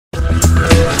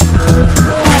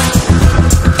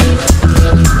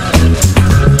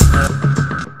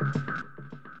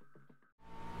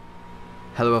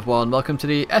Hello everyone, welcome to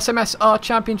the SMS-R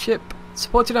Championship,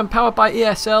 supported and powered by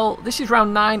ESL. This is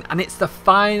round 9 and it's the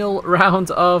final round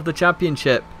of the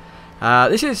championship.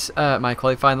 This is my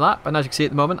qualifying lap, and as you can see at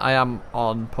the moment I am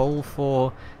on pole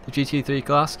for the GT3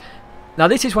 class. Now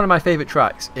this is one of my favourite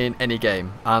tracks in any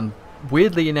game, and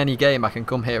weirdly in any game I can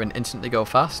come here and instantly go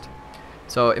fast.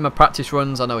 So in my practice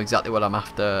runs I know exactly what I'm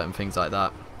after and things like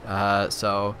that.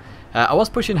 I was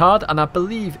pushing hard, and I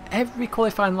believe every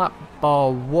qualifying lap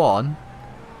bar 1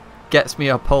 gets me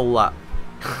a pole lap.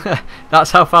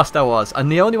 That's how fast I was, and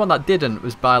the only one that didn't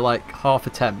was by like half a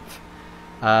tenth.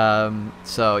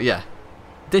 So yeah,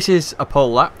 this is a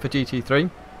pole lap for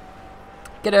GT3.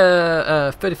 Get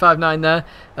a 35.9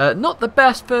 there. Not the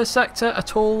best first sector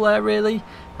at all there really.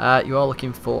 You are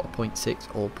looking for a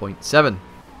 0.6 or 0.7.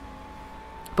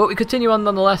 But we continue on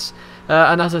nonetheless,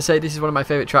 and as I say, this is one of my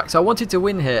favourite tracks. So I wanted to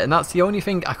win here, and that's the only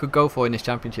thing I could go for in this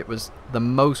championship, was the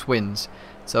most wins.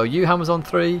 So Yuhan was on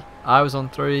 3, I was on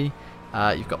 3,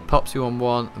 you've got Popsu on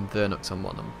 1, and Vernux on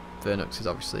 1. And Vernux is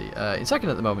obviously in second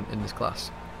at the moment in this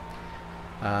class.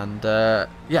 And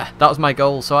yeah, that was my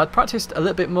goal. So I'd practiced a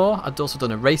little bit more. I'd also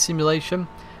done a race simulation.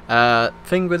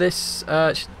 Thing with this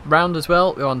round as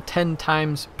well, we're on 10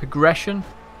 times progression.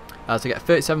 So get a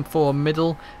 37.4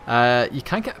 middle. You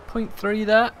can get a 0.3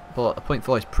 there, but a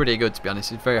 0.4 is pretty good to be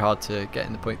honest. It's very hard to get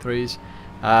in the 0.3s.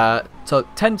 So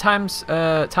 10 times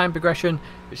time progression,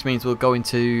 which means we'll go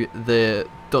into the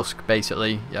dusk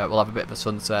basically. Yeah, we'll have a bit of a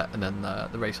sunset, and then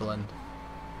the race will end.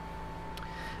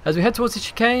 As we head towards the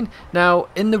chicane, now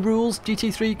in the rules,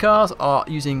 GT3 cars are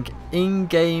using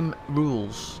in-game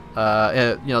rules.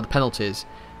 You know, the penalties,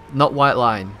 not white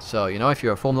line. So you know, if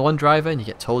you're a Formula 1 driver and you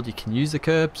get told you can use the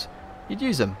curbs, you'd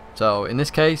use them. So in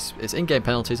this case, it's in-game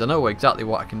penalties. I know exactly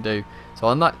what I can do. So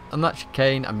on that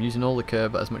chicane, I'm using all the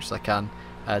curb as much as I can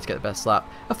to get the best lap.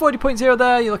 A 40.0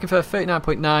 there, you're looking for a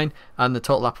 39.9, and the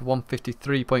total lap of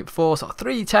 153.4. So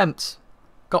 3 attempts,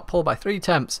 got pulled by 3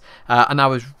 attempts, and I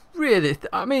was really,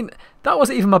 I mean, that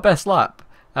wasn't even my best lap.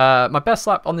 My best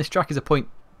lap on this track is a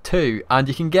 0.2, and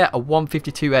you can get a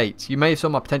 152.8. You may have saw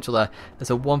my potential there.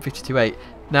 There's a 152.8.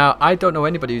 Now I don't know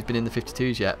anybody who's been in the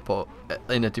 52s yet, but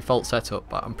in a default setup,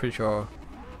 but I'm pretty sure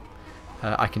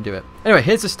I can do it. Anyway,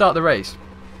 here's the start of the race.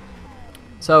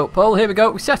 So pole, here we go.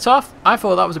 We set off. I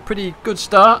thought that was a pretty good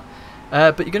start,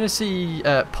 but you're going to see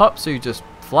Popsu just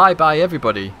fly by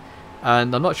everybody,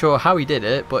 and I'm not sure how he did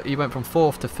it, but he went from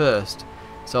 4th to 1st.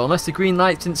 So unless the green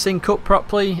lights didn't sync up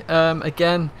properly,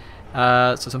 again,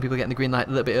 so some people getting the green light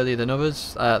a little bit earlier than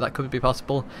others, that could be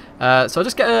possible. So I'll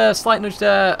just get a slight nudge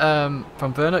there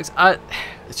from Vernux.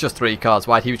 It's just 3 cars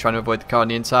wide. He was trying to avoid the car on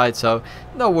the inside, so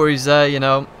no worries there, you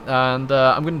know. And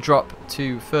I'm going to drop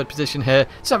to 3rd position here.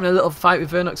 Just having a little fight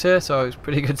with Vernux here, so it's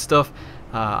pretty good stuff.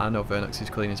 I know Vernux is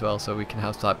clean as well, so we can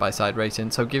have side-by-side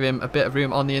racing. So give him a bit of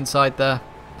room on the inside there.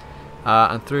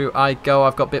 And through I go.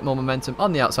 I've got a bit more momentum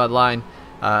on the outside line.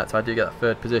 So I do get that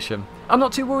 3rd position. I'm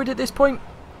not too worried at this point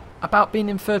about being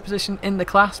in 3rd position in the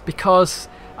class, because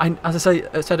as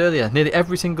I said earlier, nearly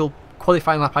every single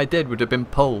qualifying lap I did would have been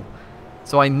pole.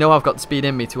 So I know I've got the speed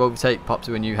in me to overtake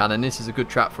Popsu and Yuhan, and this is a good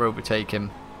track for overtaking.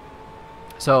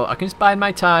 So I can just bide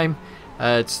my time,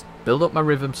 just build up my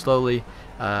rhythm slowly,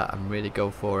 and really go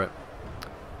for it.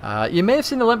 You may have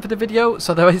seen the length of the video,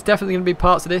 so there is definitely going to be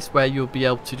parts of this where you'll be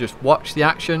able to just watch the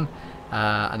action.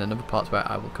 And another part where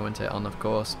I will commentate on, of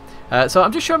course. So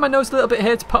I'm just showing my nose a little bit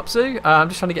here to Popsu. I'm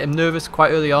just trying to get him nervous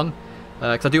quite early on,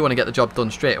 because I do want to get the job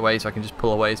done straight away, so I can just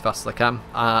pull away as fast as I can.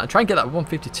 And try and get that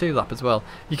 152 lap as well.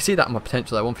 You can see that on my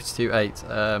potential there,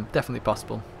 152.8. Definitely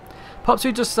possible.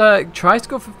 Popsu just tries to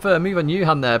go for a move on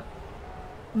Yuhan there.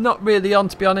 Not really on,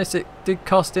 to be honest. It did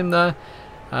cost him there.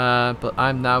 But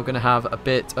I'm now going to have a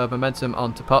bit of momentum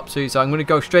onto Popsu, so I'm going to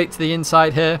go straight to the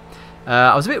inside here.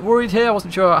 I was a bit worried here. I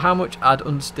wasn't sure how much I'd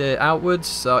understeer outwards,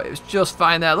 so it was just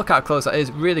fine there. Look how close that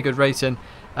is. Really good racing.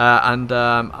 And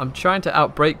I'm trying to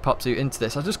outbrake Popsu into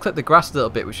this. I just clipped the grass a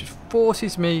little bit, which just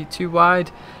forces me too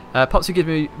wide. Popsu gives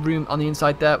me room on the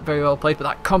inside there. Very well played, but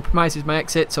that compromises my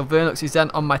exit. So Vernux is then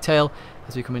on my tail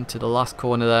as we come into the last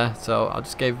corner there. So I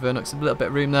just gave Vernux a little bit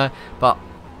of room there. But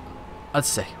I'd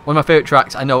say one of my favourite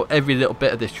tracks. I know every little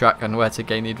bit of this track and where to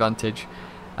gain the advantage.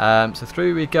 So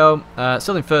through we go,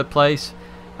 still in 3rd place,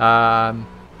 yeah,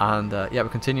 we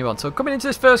continue on. So coming into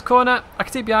this first corner, I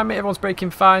can see behind me everyone's braking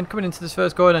fine. Coming into this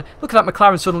first corner, look at that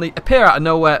McLaren suddenly appear out of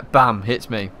nowhere, bam, hits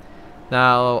me.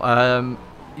 Now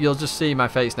you'll just see my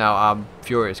face now. I'm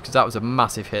furious because that was a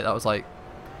massive hit. That was like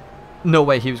no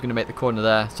way he was going to make the corner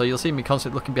there. So you'll see me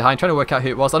constantly looking behind, trying to work out who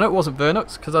it was. I know it wasn't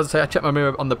Vernux, because as I say, I checked my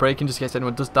mirror on the braking just in case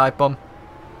anyone does dive bomb.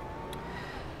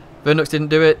 Vernux didn't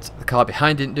do it. The car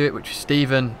behind didn't do it, which was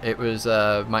Steven. It was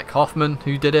Mike Hoffman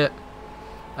who did it.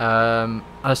 And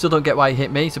I still don't get why he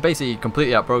hit me. So basically he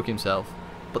completely outbroke himself.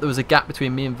 But there was a gap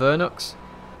between me and Vernux,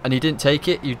 and he didn't take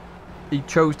it. He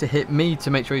chose to hit me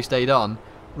to make sure he stayed on,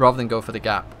 rather than go for the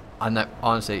gap. And that,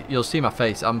 honestly, you'll see my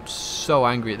face. I'm so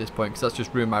angry at this point because that's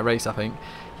just ruined my race, I think.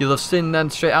 You'll have seen then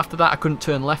straight after that I couldn't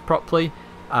turn left properly.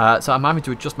 So I'm having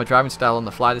to adjust my driving style on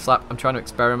the fly this lap. I'm trying to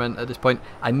experiment at this point.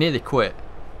 I nearly quit.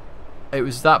 It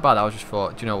was that bad. I was just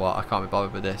thought, do you know what? I can't be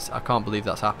bothered with this. I can't believe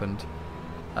that's happened.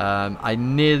 I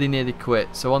nearly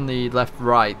quit. So on the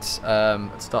left-right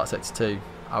at start sector 2,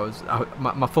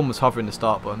 my thumb was hovering the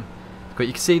start button. But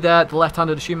you can see there the left hand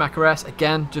of the Schumacher S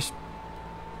again, just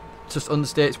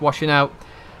understeer, it's washing out.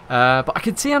 But I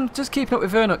can see I'm just keeping up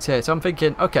with Vernux here. So I'm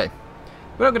thinking, okay,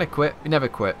 we're not going to quit. We never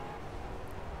quit.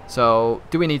 So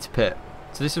do we need to pit?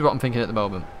 So this is what I'm thinking at the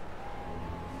moment.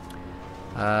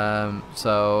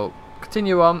 So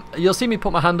continue on. You'll see me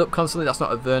put my hand up constantly. That's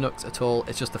not a Vernux at all.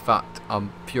 It's just the fact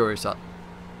I'm furious that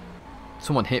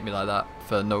someone hit me like that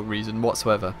for no reason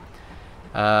whatsoever.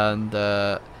 And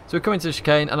so we're coming to the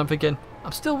chicane, and I'm thinking,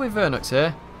 I'm still with Vernux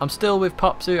here. I'm still with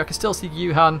Popsu. I can still see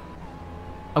Yuhan.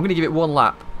 I'm going to give it one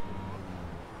lap.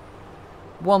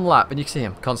 One lap, and you can see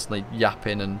him constantly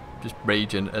yapping and just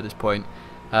raging at this point.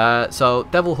 So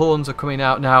Devil Horns are coming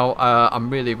out now. I'm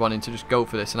really wanting to just go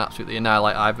for this and absolutely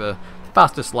annihilate either the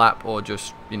fastest lap or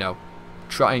just, you know,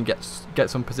 try and get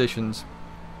some positions.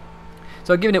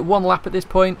 So I'm giving it one lap at this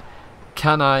point.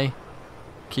 Can I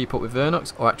keep up with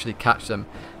Vernux or actually catch them?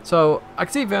 So I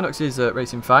can see Vernux is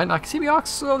racing fine. I can see we are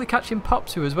slowly catching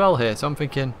Popsu as well here. So I'm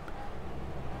thinking,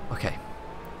 okay,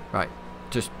 right,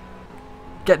 just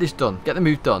get this done, get the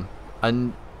move done.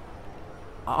 And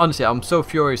honestly, I'm so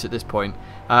furious at this point.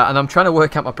 And I'm trying to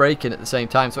work out my braking at the same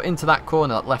time. So into that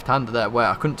corner, that left-hander there, where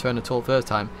I couldn't turn at all first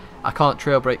time, I can't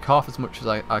trail brake half as much as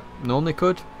I normally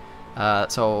could.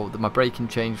 So my braking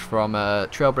changed from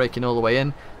trail braking all the way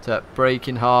in to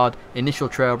braking hard, initial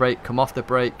trail brake, come off the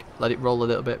brake, let it roll a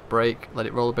little bit, brake, let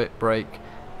it roll a bit, brake,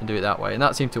 and do it that way. And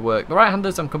that seemed to work. The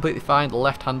right-handers I'm completely fine. The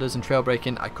left-handers and trail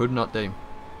braking I could not do.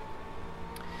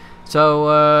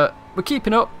 So we're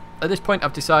keeping up. At this point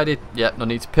I've decided, yeah, no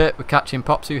need to pit. We're catching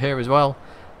Popsu here as well.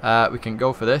 We can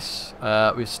go for this.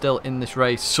 We're still in this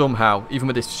race somehow, even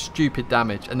with this stupid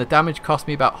damage. And the damage cost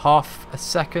me about half a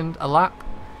second a lap,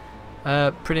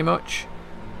 pretty much.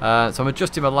 So I'm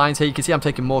adjusting my lines here. You can see I'm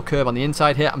taking more curve on the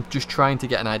inside here. I'm just trying to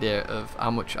get an idea of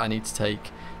how much I need to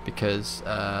take because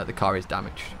the car is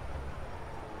damaged.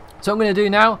 So what I'm going to do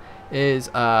now is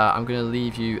I'm going to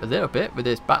leave you a little bit with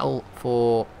this battle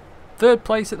for third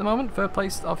place at the moment. Third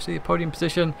place, obviously, the podium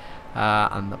position,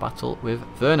 and the battle with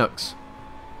Vernux.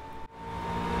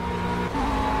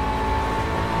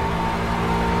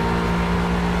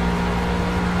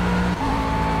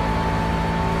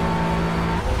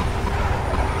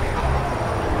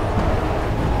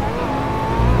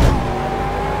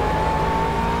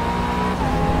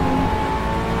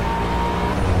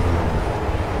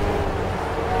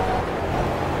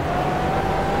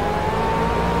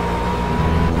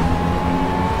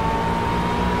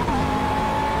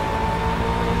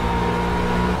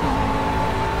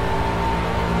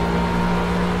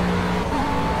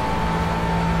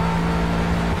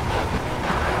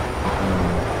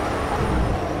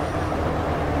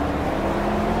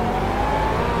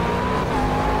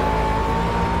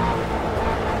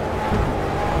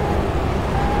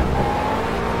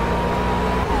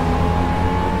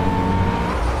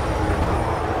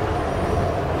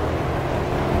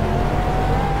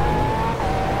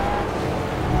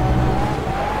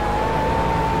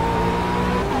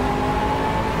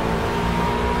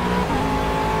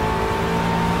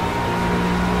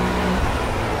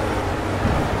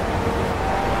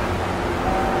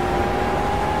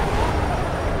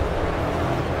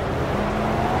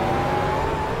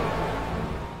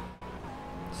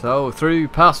 So through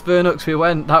past Vernux we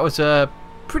went. That was a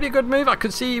pretty good move. I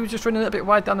could see he was just running a little bit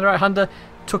wide down the right hander.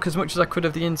 Took as much as I could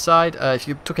of the inside. If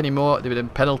you took any more, there would have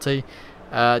been a penalty.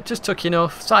 Just took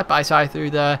enough. Side by side through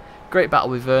there. Great battle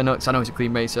with Vernux. I know he's a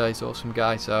clean racer. He's an awesome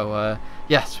guy. So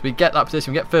yes, we get that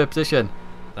position. We get third position.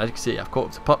 As you can see, I've caught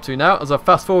up to Popsu now as I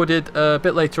fast forwarded a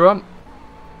bit later on.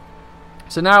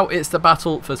 So now it's the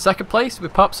battle for second place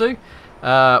with Popsu.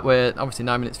 We're obviously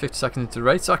 9 minutes 50 seconds into the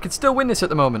race. So I can still win this at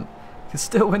the moment. Can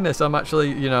still win this. I'm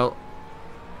actually, you know,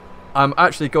 I'm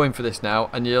actually going for this now.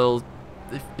 And you'll,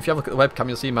 if you have a look at the webcam,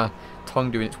 you'll see my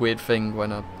tongue doing its weird thing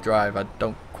when I drive. I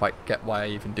don't quite get why I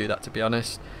even do that, to be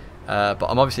honest. But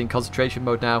I'm obviously in concentration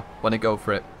mode now when I go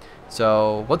for it.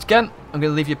 So once again, I'm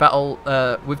going to leave you battle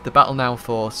with the battle now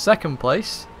for second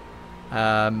place.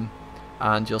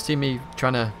 and you'll see me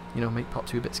trying to, you know, make Pot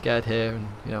 2 a bit scared here, and,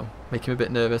 you know, make him a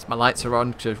bit nervous. My lights are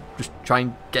on to just try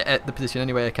and get at the position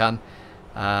any way I can.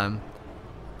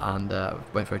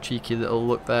 Went for a cheeky little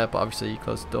look there, but obviously he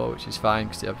closed the door, which is fine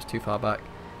because I was too far back.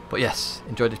 But yes,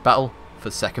 enjoyed this battle for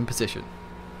 2nd position.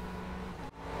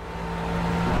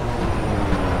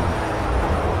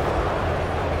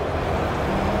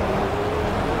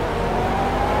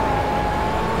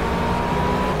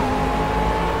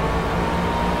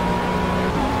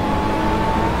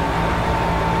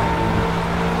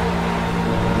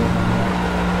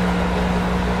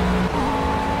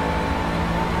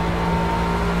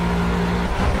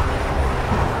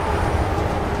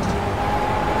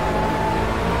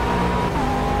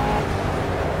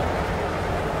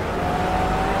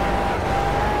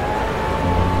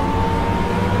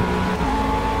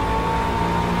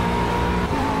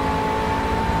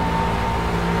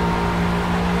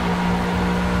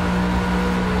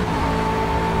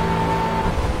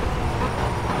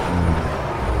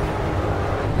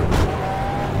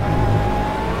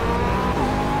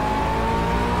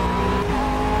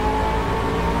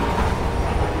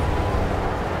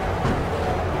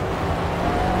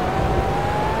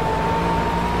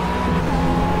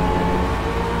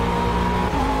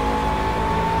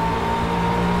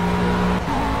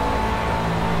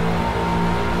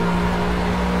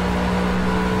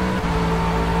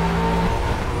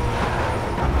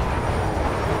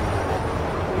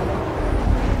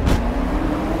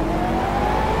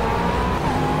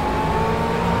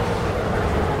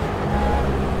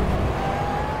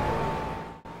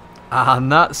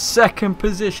 And that 2nd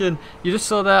position, you just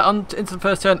saw there into the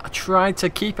first turn. I tried to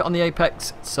keep it on the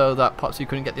apex so that Popsy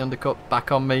couldn't get the undercut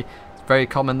back on me. It's very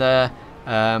common there,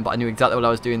 but I knew exactly what I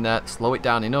was doing there. Slow it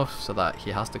down enough so that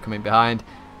he has to come in behind.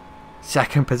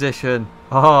 2nd position.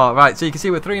 Oh, right, so you can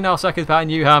see we're 3.5 seconds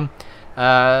behind Johan.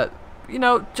 You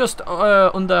know, just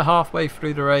under halfway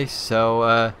through the race,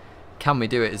 so can we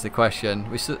do it is the question.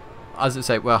 As I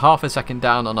say, we're half a second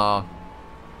down on our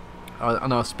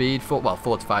speed, 4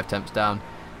 to 5 temps down,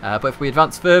 but if we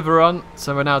advance further on,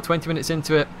 so we're now 20 minutes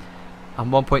into it,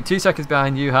 I'm 1.2 seconds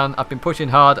behind Johan. I've been pushing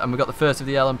hard, and we've got the first of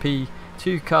the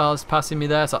LMP2 cars passing me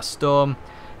there, so that's Storm.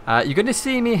 You're going to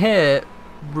see me here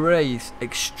race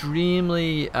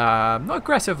extremely, not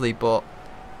aggressively, but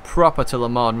proper to Le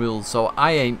Mans rules, so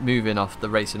I ain't moving off the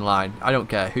racing line. I don't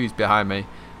care who's behind me.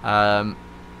 I'm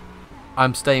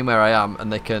staying where I am,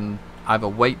 and they can either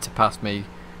wait to pass me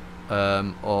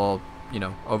or, you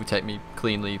know, overtake me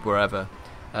cleanly wherever,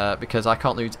 because I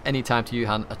can't lose any time to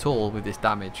Johan at all with this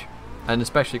damage, and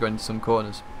especially going into some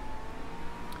corners.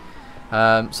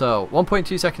 So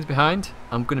 1.2 seconds behind.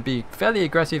 I'm going to be fairly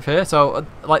aggressive here, so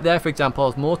like there for example, I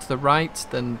was more to the right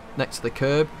than next to the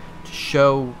curb to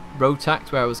show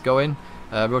Rotax where I was going.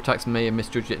 Rotax may have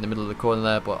misjudged it in the middle of the corner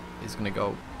there, but he's going to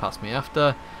go past me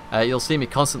after. You'll see me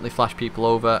constantly flash people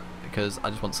over, because I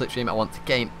just want slipstream. I want to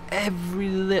gain every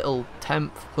little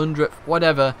 10th, 100th,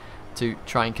 whatever, to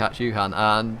try and catch Johan.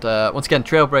 And once again,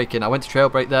 trail braking. I went to trail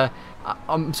brake there.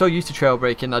 I'm so used to trail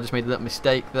braking, I just made a little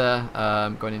mistake there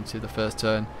going into the first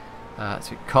turn.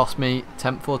 So it cost me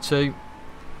 10th or 2.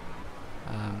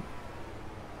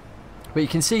 But you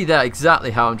can see there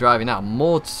exactly how I'm driving now. I'm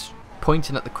more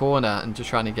pointing at the corner and just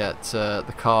trying to get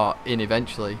the car in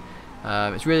eventually.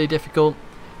 It's really difficult.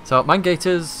 So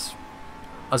Mangators,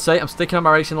 I'd say I'm sticking on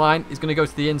my racing line. He's going to go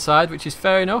to the inside, which is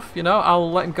fair enough. You know,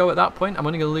 I'll let him go at that point. I'm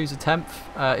only going to lose a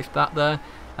 10th, if that there.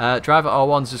 Driver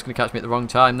R1's just going to catch me at the wrong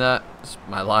time there. It's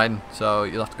my line, so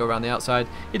you'll have to go around the outside.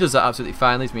 He does that absolutely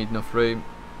fine. Leaves me enough room.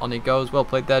 On he goes. Well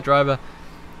played there, driver.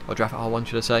 Or driver R1,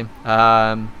 should I say.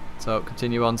 So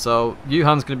continue on. So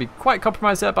Johan's going to be quite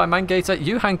compromised there by Mangator.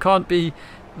 Johan can't be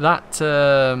that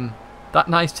that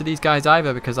nice to these guys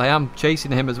either, because I am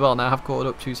chasing him as well. Now I have caught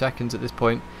up 2 seconds at this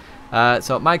point.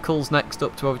 So Michael's next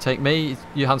up to overtake me.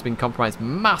 Johan's been compromised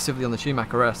massively on the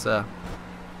Schumacher S there.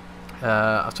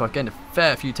 So I've gained a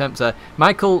fair few temps there.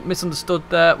 Michael misunderstood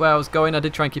there where I was going. I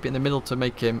did try and keep it in the middle to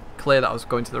make him clear that I was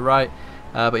going to the right.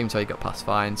 But even so, he got past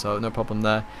fine, so no problem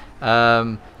there.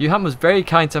 Johan was very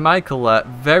kind to Michael there.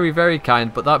 Very, very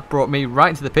kind. But that brought me right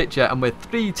into the picture, and we're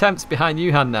 3 temps behind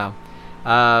Johan now.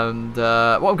 And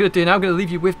what I'm going to do now, I'm going to leave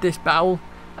you with this battle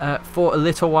for a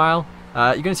little while.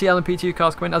 You're going to see LMP2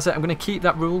 cars coming. As I said, I'm going to keep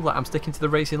that rule that I'm sticking to the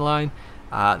racing line.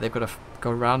 They've got to go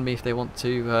around me if they want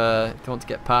to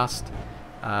get past,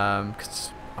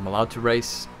 because I'm allowed to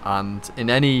race, and in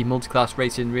any multi-class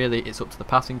racing really it's up to the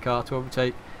passing car to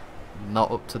overtake, not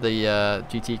up to the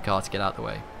GT car to get out of the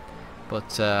way.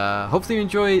 But hopefully you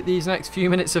enjoy these next few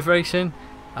minutes of racing,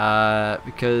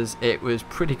 because it was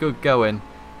pretty good going.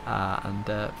 and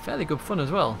fairly good fun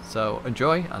as well. So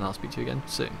enjoy, and I'll speak to you again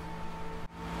soon.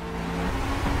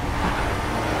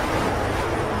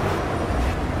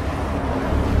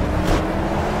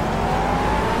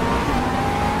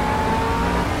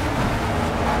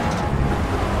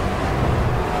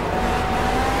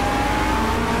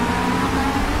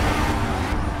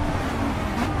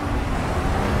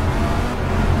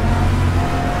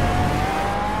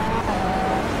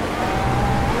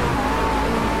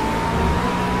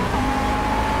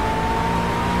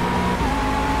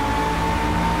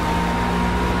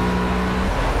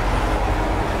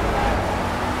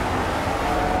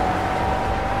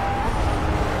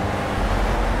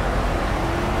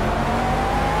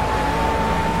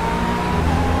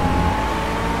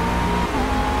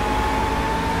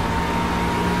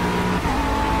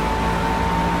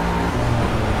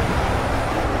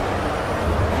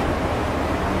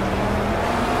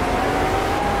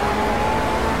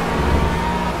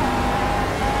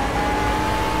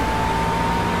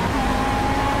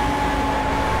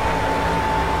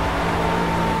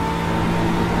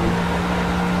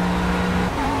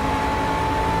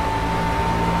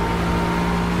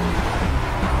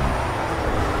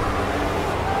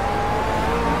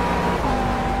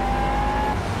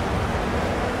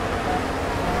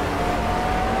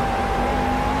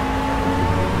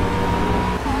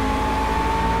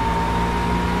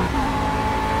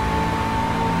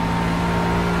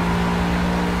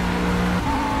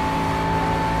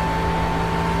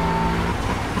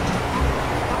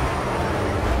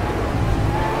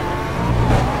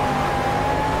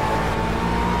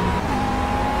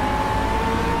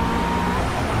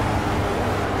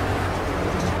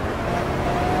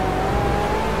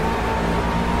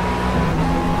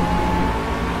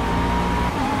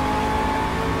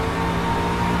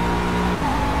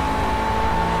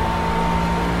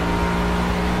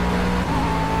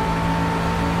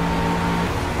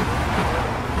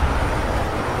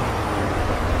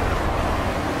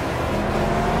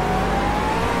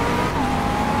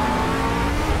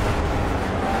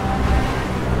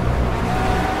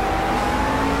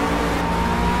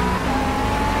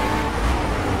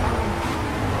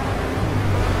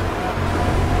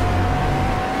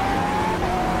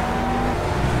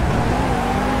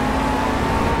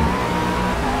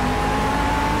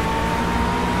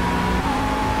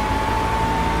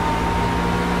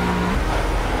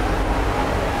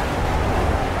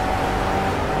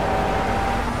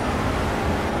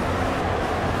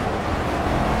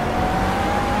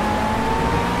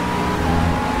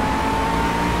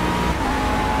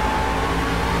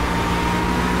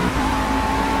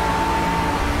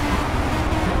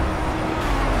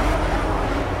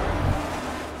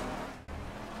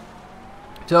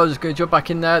 So I was just going to jump back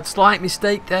in there. Slight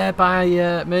mistake there by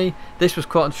me. This was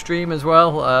caught on stream as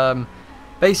well.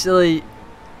 Basically,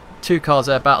 two cars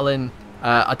there battling.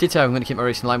 I did say I'm going to keep my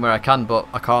racing line where I can, but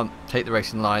I can't take the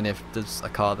racing line if there's a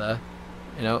car there.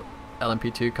 You know,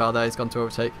 LMP2 car there, he's gone to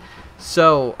overtake.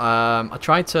 So I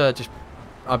tried to just...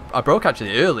 I broke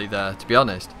actually early there, to be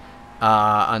honest.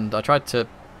 And I tried to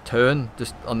turn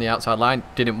just on the outside line.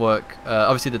 Didn't work.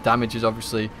 Obviously the damages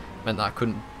obviously meant that I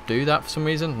couldn't do that for some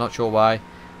reason. Not sure why.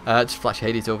 Just flash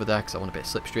Hades over there because I want a bit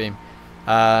of slipstream.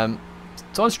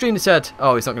 So on stream they said,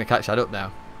 oh, he's not going to catch that up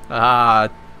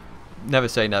now. Never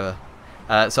say never.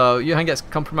 So Johan gets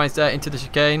compromised there into the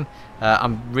chicane.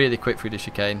 I'm really quick through the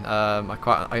chicane. I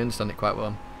understand it quite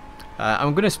well.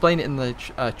 I'm going to explain it in the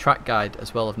track guide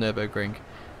as well of Nurburgring.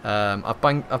 I've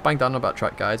banged on about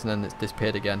track guides and then it's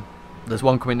disappeared again. There's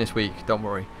one coming this week, don't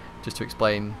worry, just to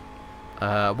explain what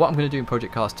I'm going to do in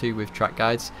Project Cars 2 with track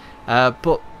guides.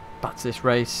 But back to this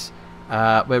race.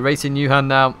 We're racing Johan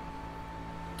now.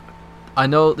 I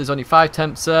know there's only 5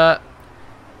 temps there.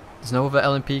 There's no other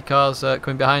LMP cars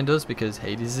coming behind us because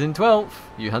Hades is in 12th,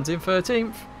 Johan's in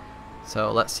 13th.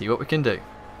 So let's see what we can do.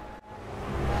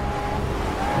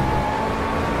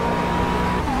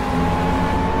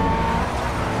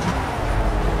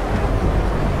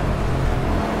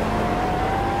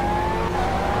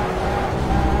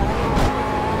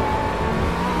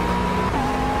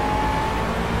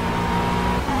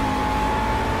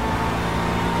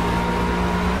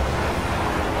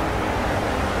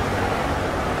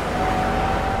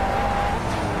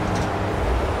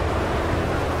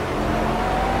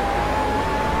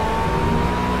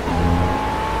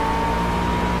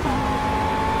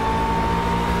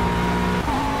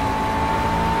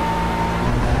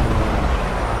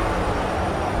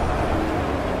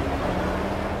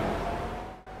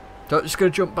 So I'm just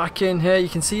going to jump back in here. You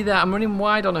can see that I'm running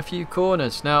wide on a few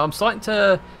corners. Now I'm starting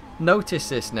to notice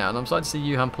this now, and I'm starting to see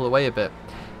Johan pull away a bit.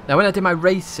 Now when I did my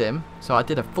race sim, so I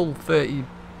did a full 30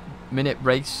 minute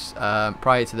race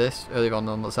prior to this, earlier on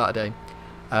the Saturday.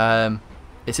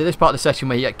 It's at this part of the session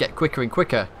where you get quicker and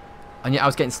quicker, and yet I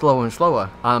was getting slower and slower,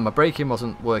 and my braking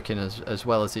wasn't working as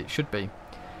well as it should be.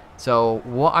 So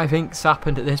what I think's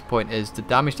happened at this point is the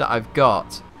damage that I've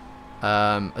got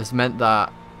has meant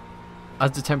that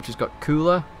as the temperature's got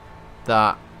cooler,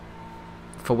 that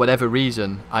for whatever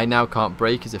reason I now can't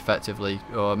brake as effectively,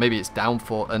 or maybe it's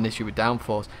an issue with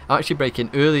downforce. I'm actually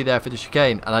braking early there for the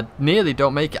chicane, and I nearly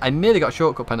don't make it. I nearly got a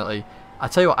shortcut penalty. I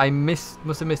tell you what, I must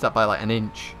have missed that by like an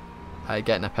inch,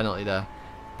 getting a penalty there.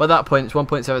 But at that point it's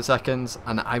 1.7 seconds,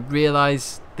 and I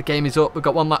realise the game is up. We've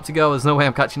got 1 lap to go. There's no way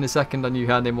I'm catching a second on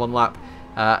Yuhan in 1 lap,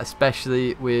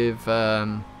 especially with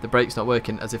the brakes not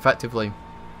working as effectively.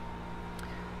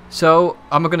 So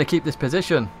am I going to keep this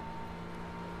position?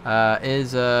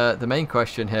 Is the main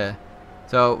question here.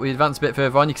 So we advance a bit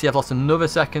further on. You can see I've lost another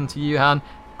second to Yuhan.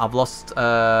 I've lost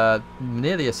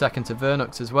nearly a second to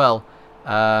Vernux as well.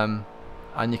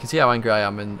 And you can see how angry I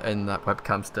am in that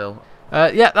webcam still.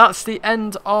 Yeah, that's the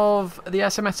end of the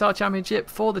SMS-R Championship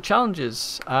for the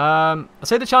challengers. I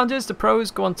say the challengers, the pros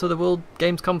go on to the World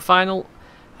Gamescom final.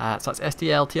 So that's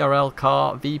SDL, TRL,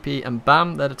 CAR, VP and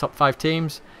BAM. They're the top 5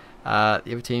 teams. The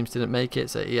other teams didn't make it,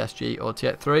 so ESG or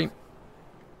TX3.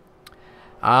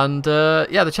 And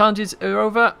yeah, the challenges are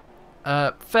over.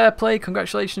 Fair play,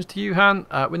 congratulations to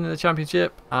Yuhan winning the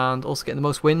championship, and also getting the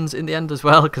most wins in the end as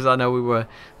well, because I know we were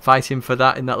fighting for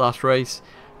that in that last race.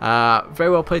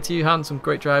 Very well played to Yuhan, some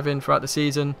great driving throughout the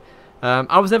season.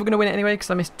 I was never going to win it anyway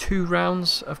because I missed 2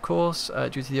 rounds, of course,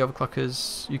 due to the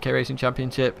Overclockers UK Racing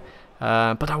Championship.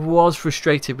 But I was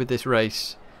frustrated with this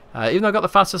race. Even though I got the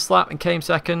fastest lap and came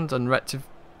second, and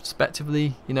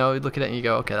retrospectively, you know, look at it and you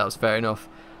go, okay, that was fair enough.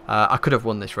 I could have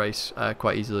won this race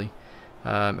quite easily. If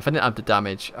I didn't have the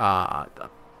damage,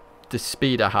 the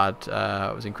speed I had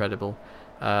was incredible.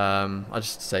 I'll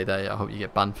just say there, I hope you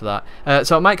get banned for that.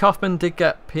 So Mike Hoffman did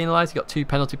get penalised. He got 2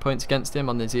 penalty points against him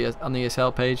on the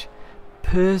ESL page.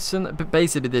 But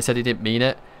basically they said he didn't mean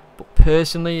it. But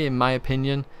personally, in my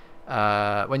opinion,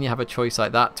 when you have a choice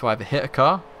like that to either hit a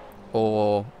car,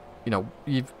 or you know,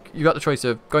 you've got the choice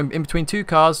of going in between 2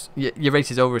 cars, your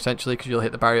race is over essentially because you'll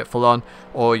hit the barrier full on,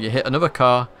 or you hit another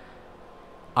car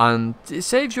and it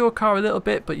saves your car a little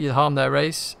bit but you harm their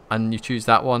race, and you choose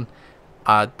that one.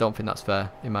 I don't think that's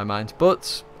fair in my mind,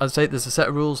 but as I say, there's a set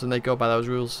of rules and they go by those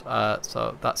rules,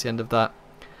 so that's the end of that.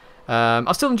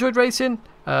 I've still enjoyed racing.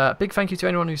 Big thank you to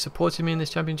anyone who supported me in this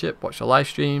championship, watched the live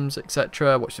streams,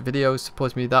 etc., watched the videos,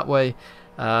 supported me that way.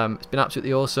 It's been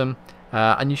absolutely awesome.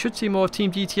 And you should see more of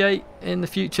Team GTA in the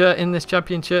future in this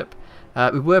championship.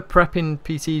 We were prepping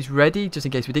PCs ready just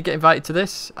in case we did get invited to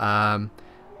this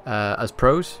as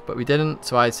pros, but we didn't.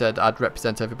 So I said I'd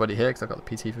represent everybody here because I've got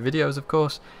the PT for videos, of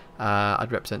course.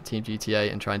 I'd represent Team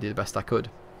GTA and try and do the best I could.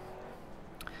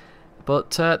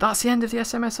 But that's the end of the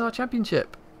SMS-R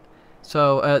Championship.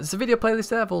 So there's a video playlist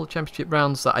there of all the championship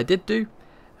rounds that I did do.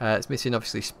 It's missing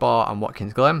obviously Spa and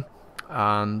Watkins Glen.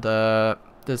 And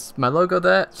there's my logo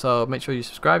there, so make sure you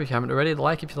subscribe if you haven't already,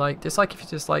 like if you like, dislike if you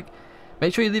dislike.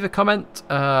 Make sure you leave a comment,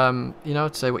 you know,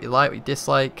 to say what you like, what you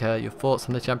dislike, your thoughts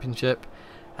on the championship.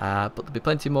 But there'll be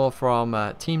plenty more from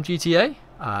Team GTA.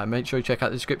 Make sure you check out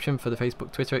the description for the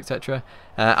Facebook, Twitter, etc.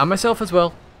 And myself as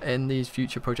well in these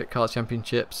future Project Cars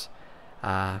Championships.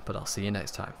 But I'll see you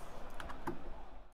next time.